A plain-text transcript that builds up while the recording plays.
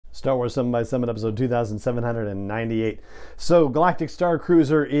Star Wars 7x7 episode 2798. So Galactic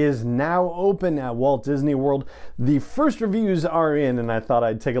Starcruiser is now open at Walt Disney World. The first reviews are in, and I thought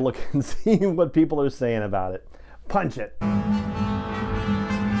I'd take a look and see what people are saying about it. Punch it.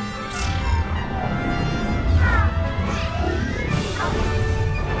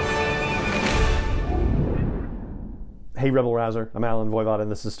 Hey Rebel Rouser, I'm Alan Voivod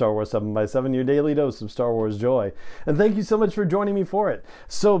and this is Star Wars 7x7, your daily dose of Star Wars joy. And thank you so much for joining me for it.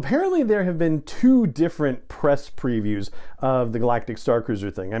 So apparently there have been two different press previews of the Galactic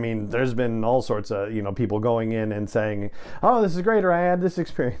Starcruiser thing. I mean, there's been all sorts of, people going in and saying, oh, this is great, or I had this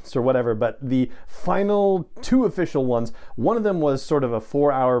experience, or whatever. But the final two official ones, one of them was sort of a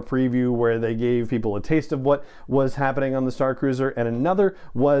 4-hour preview where they gave people a taste of what was happening on the Starcruiser, and another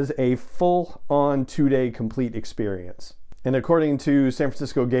was a full-on 2-day complete experience. And according to San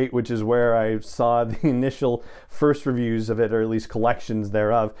Francisco Gate, which is where I saw the initial first reviews of it, or at least collections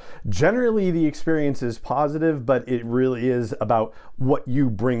thereof, generally the experience is positive, but it really is about what you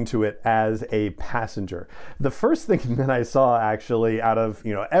bring to it as a passenger. The first thing that I saw actually out of,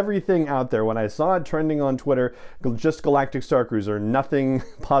 everything out there, when I saw it trending on Twitter, just Galactic Starcruiser, nothing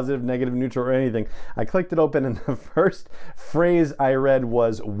positive, negative, neutral, or anything, I clicked it open and the first phrase I read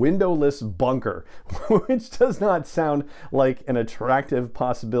was windowless bunker, which does not sound like an attractive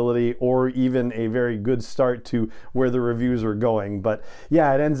possibility or even a very good start to where the reviews are going. But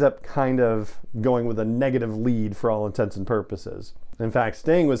yeah, it ends up kind of going with a negative lead for all intents and purposes. In fact,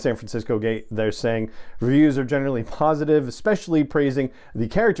 staying with San Francisco Gate, they're saying reviews are generally positive, especially praising the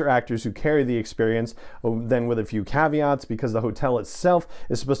character actors who carry the experience, then with a few caveats, because the hotel itself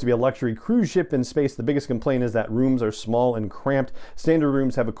is supposed to be a luxury cruise ship in space. The biggest complaint is that rooms are small and cramped. Standard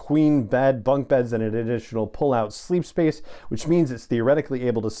rooms have a queen bed, bunk beds, and an additional pull-out sleep space, which means it's theoretically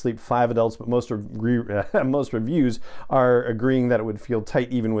able to sleep 5 adults, but most reviews are agreeing that it would feel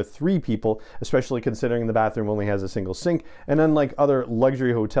tight even with 3 people, especially considering the bathroom only has a single sink, and unlike other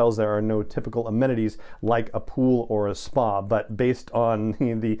luxury hotels, there are no typical amenities like a pool or a spa. But based on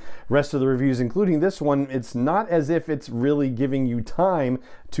the rest of the reviews, including this one, it's not as if it's really giving you time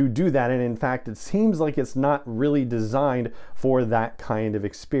to do that, and in fact it seems like it's not really designed for that kind of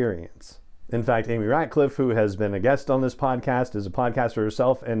experience. In fact, Amy Ratcliffe, who has been a guest on this podcast, is a podcaster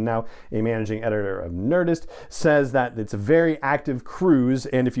herself and now a managing editor of Nerdist, says that it's a very active cruise,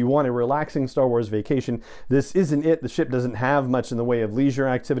 and if you want a relaxing Star Wars vacation, this isn't it. The ship doesn't have much in the way of leisure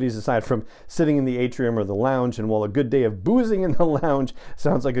activities aside from sitting in the atrium or the lounge, and while a good day of boozing in the lounge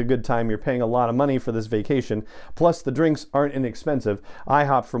sounds like a good time, you're paying a lot of money for this vacation. Plus, the drinks aren't inexpensive. I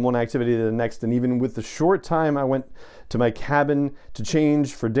hopped from one activity to the next, and even with the short time I went to my cabin to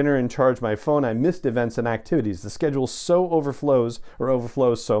change for dinner and charge my phone, I missed events and activities. The schedule so overflows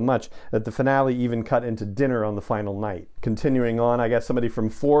so much that the finale even cut into dinner on the final night. Continuing on, I guess somebody from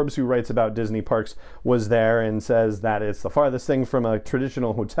Forbes who writes about Disney parks was there and says that it's the farthest thing from a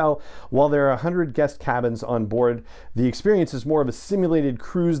traditional hotel. While there are 100 guest cabins on board, the experience is more of a simulated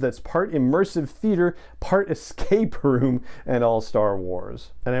cruise that's part immersive theater, part escape room, and all Star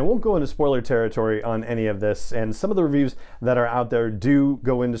Wars. And I won't go into spoiler territory on any of this, and some of the reviews that are out there do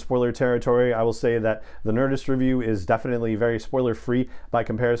go into spoiler territory. I will say that the Nerdist review is definitely very spoiler free by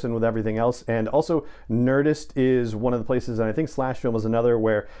comparison with everything else, and also Nerdist is one of the places, and I think Slash Film is another,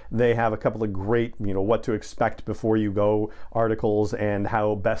 where they have a couple of great, what to expect before you go articles and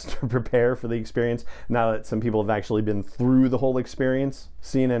how best to prepare for the experience now that some people have actually been through the whole experience.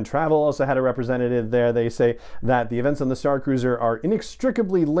 CNN Travel also had a representative there. They say that the events on the Starcruiser are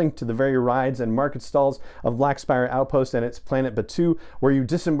inextricably linked to the very rides and market stalls of Black Spire Outpost and its planet Batuu, where you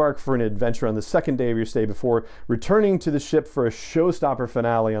disembark for an adventure on the second day of your stay before returning to the ship for a showstopper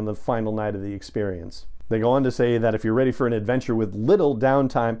finale on the final night of the experience. They go on to say that if you're ready for an adventure with little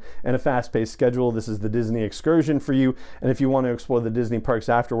downtime and a fast-paced schedule, this is the Disney excursion for you. And if you want to explore the Disney parks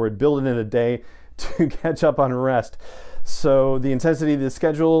afterward, build it in a day to catch up on rest. So the intensity of the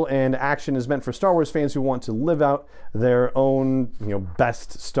schedule and action is meant for Star Wars fans who want to live out their own,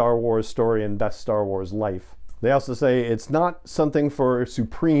 best Star Wars story and best Star Wars life. They also say it's not something for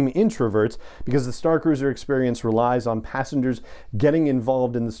supreme introverts because the Starcruiser experience relies on passengers getting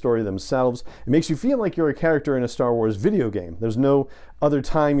involved in the story themselves. It makes you feel like you're a character in a Star Wars video game. There's no other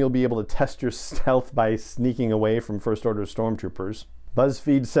time you'll be able to test your stealth by sneaking away from First Order stormtroopers.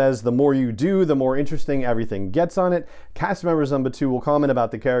 BuzzFeed says the more you do, the more interesting everything gets on it. Cast members on Batuu will comment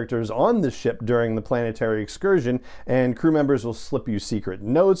about the characters on the ship during the planetary excursion, and crew members will slip you secret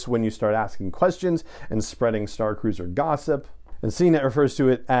notes when you start asking questions and spreading Starcruiser gossip. And CNET refers to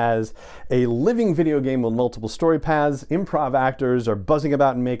it as a living video game with multiple story paths. Improv actors are buzzing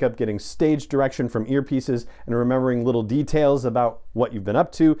about in makeup, getting stage direction from earpieces, and remembering little details about what you've been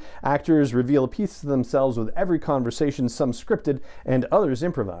up to. Actors reveal a piece of themselves with every conversation, some scripted and others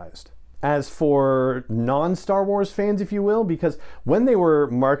improvised. As for non-Star Wars fans, if you will, because when they were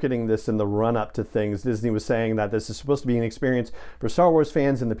marketing this in the run-up to things, Disney was saying that this is supposed to be an experience for Star Wars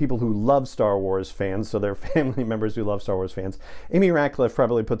fans and the people who love Star Wars fans, so they're family members who love Star Wars fans. Amy Ratcliffe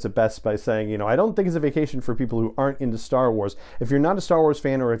probably puts it best by saying, you know, I don't think it's a vacation for people who aren't into Star Wars. If you're not a Star Wars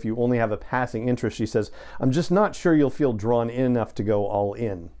fan or if you only have a passing interest, she says, I'm just not sure you'll feel drawn in enough to go all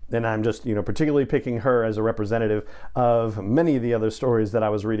in. And I'm just, you know, particularly picking her as a representative of many of the other stories that I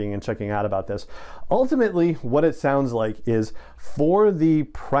was reading and checking out about this. Ultimately, what it sounds like is for the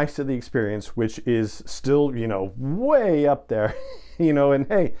price of the experience, which is still, you know, way up there, you know, and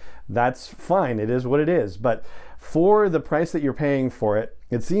hey, that's fine. It is what it is. But for the price that you're paying for it,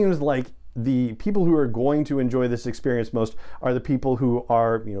 it seems like the people who are going to enjoy this experience most are the people who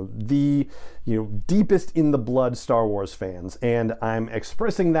are, deepest in the blood Star Wars fans. And I'm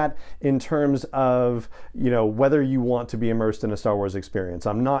expressing that in terms of, whether you want to be immersed in a Star Wars experience.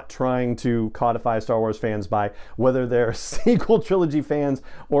 I'm not trying to codify Star Wars fans by whether they're sequel trilogy fans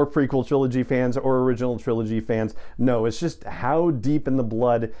or prequel trilogy fans or original trilogy fans. No, it's just how deep in the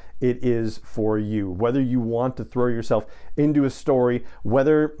blood it is for you, whether you want to throw yourself into a story,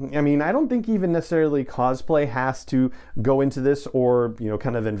 I don't think even necessarily cosplay has to go into this, or,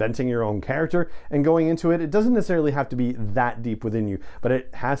 kind of inventing your own character and going into it. It doesn't necessarily have to be that deep within you, but it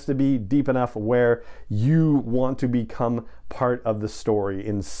has to be deep enough where you want to become part of the story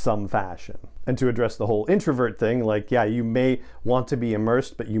in some fashion. And to address the whole introvert thing, you may want to be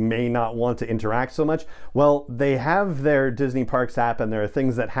immersed, but you may not want to interact so much. Well, they have their Disney Parks app, and there are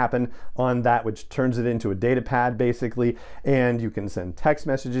things that happen on that which turns it into a data pad, basically, and you can send text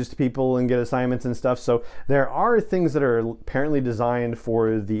messages to people and get assignments and stuff. So there are things that are apparently designed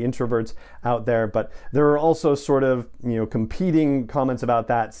for the introverts out there, but there are also sort of, competing comments about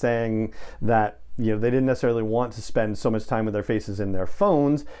that, saying that they didn't necessarily want to spend so much time with their faces in their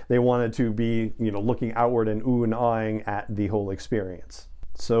phones. They wanted to be, looking outward and ooh and ahhing at the whole experience.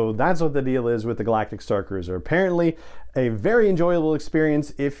 So that's what the deal is with the Galactic Starcruiser. Apparently a very enjoyable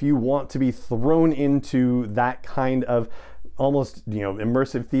experience if you want to be thrown into that kind of almost,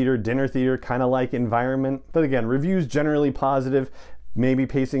 immersive theater, dinner theater kind of like environment. But again, reviews generally positive. Maybe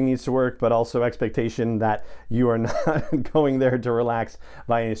pacing needs to work, but also expectation that you are not going there to relax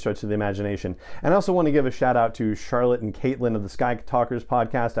by any stretch of the imagination. And I also want to give a shout out to Charlotte and Caitlin of the Sky Talkers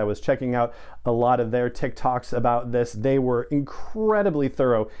podcast. I was checking out a lot of their TikToks about this. They were incredibly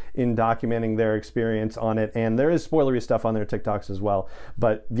thorough in documenting their experience on it, and there is spoilery stuff on their TikToks as well.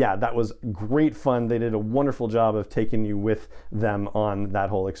 But yeah, that was great fun. They did a wonderful job of taking you with them on that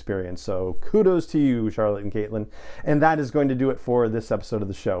whole experience. So kudos to you, Charlotte and Caitlin. And that is going to do it for this episode of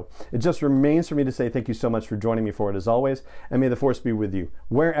the show. It just remains for me to say thank you so much for joining me for it as always, and may the Force be with you,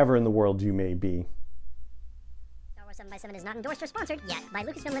 wherever in the world you may be. Star Wars 7x7 is not endorsed or sponsored yet by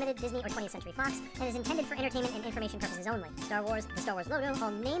Lucasfilm Limited, Disney, or 20th Century Fox, and is intended for entertainment and information purposes only. Star Wars, the Star Wars logo,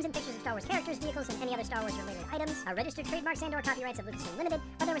 all names and pictures of Star Wars characters, vehicles, and any other Star Wars related items are registered trademarks and/or copyrights of Lucasfilm Limited,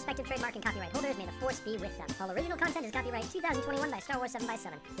 or their respective trademark and copyright holders. May the Force be with them. All original content is copyright 2021 by Star Wars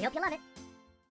 7x7. We hope you love it.